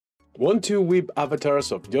Want to whip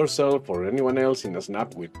avatars of yourself or anyone else in a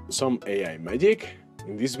snap with some AI magic?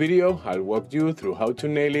 In this video, I'll walk you through how to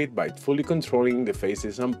nail it by fully controlling the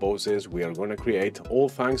faces and poses we are gonna create, all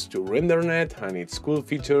thanks to Rendernet and its cool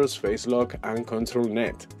features Facelock and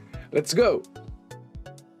ControlNet. Let's go!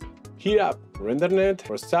 Here up Rendernet,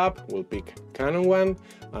 first up we'll pick Canon one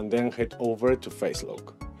and then head over to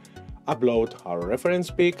Facelock. Upload our reference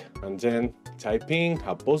pic and then type in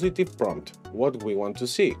a positive prompt, what we want to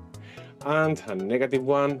see, and a negative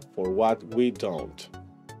one for what we don't.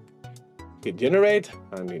 Hit generate,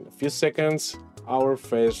 and in a few seconds our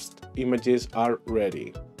first images are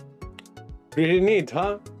ready. Pretty neat,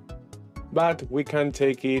 huh? But we can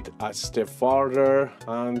take it a step further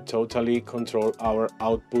and totally control our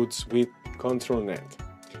outputs with ControlNet.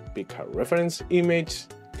 Pick a reference image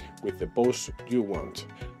with the pose you want,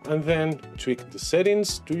 and then tweak the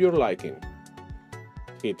settings to your liking.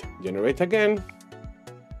 Hit generate again,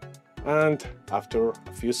 and after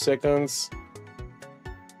a few seconds,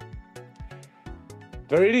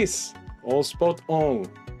 there it is, all spot on.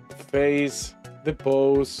 The face, the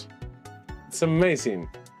pose, it's amazing.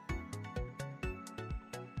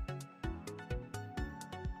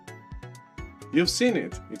 You've seen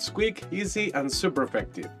it, it's quick, easy and super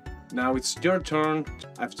effective. Now it's your turn.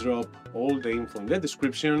 I've dropped all the info in the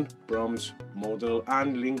description, prompts, model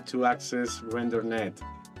and link to access Rendernet.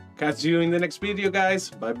 Catch you in the next video,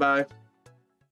 guys. Bye bye.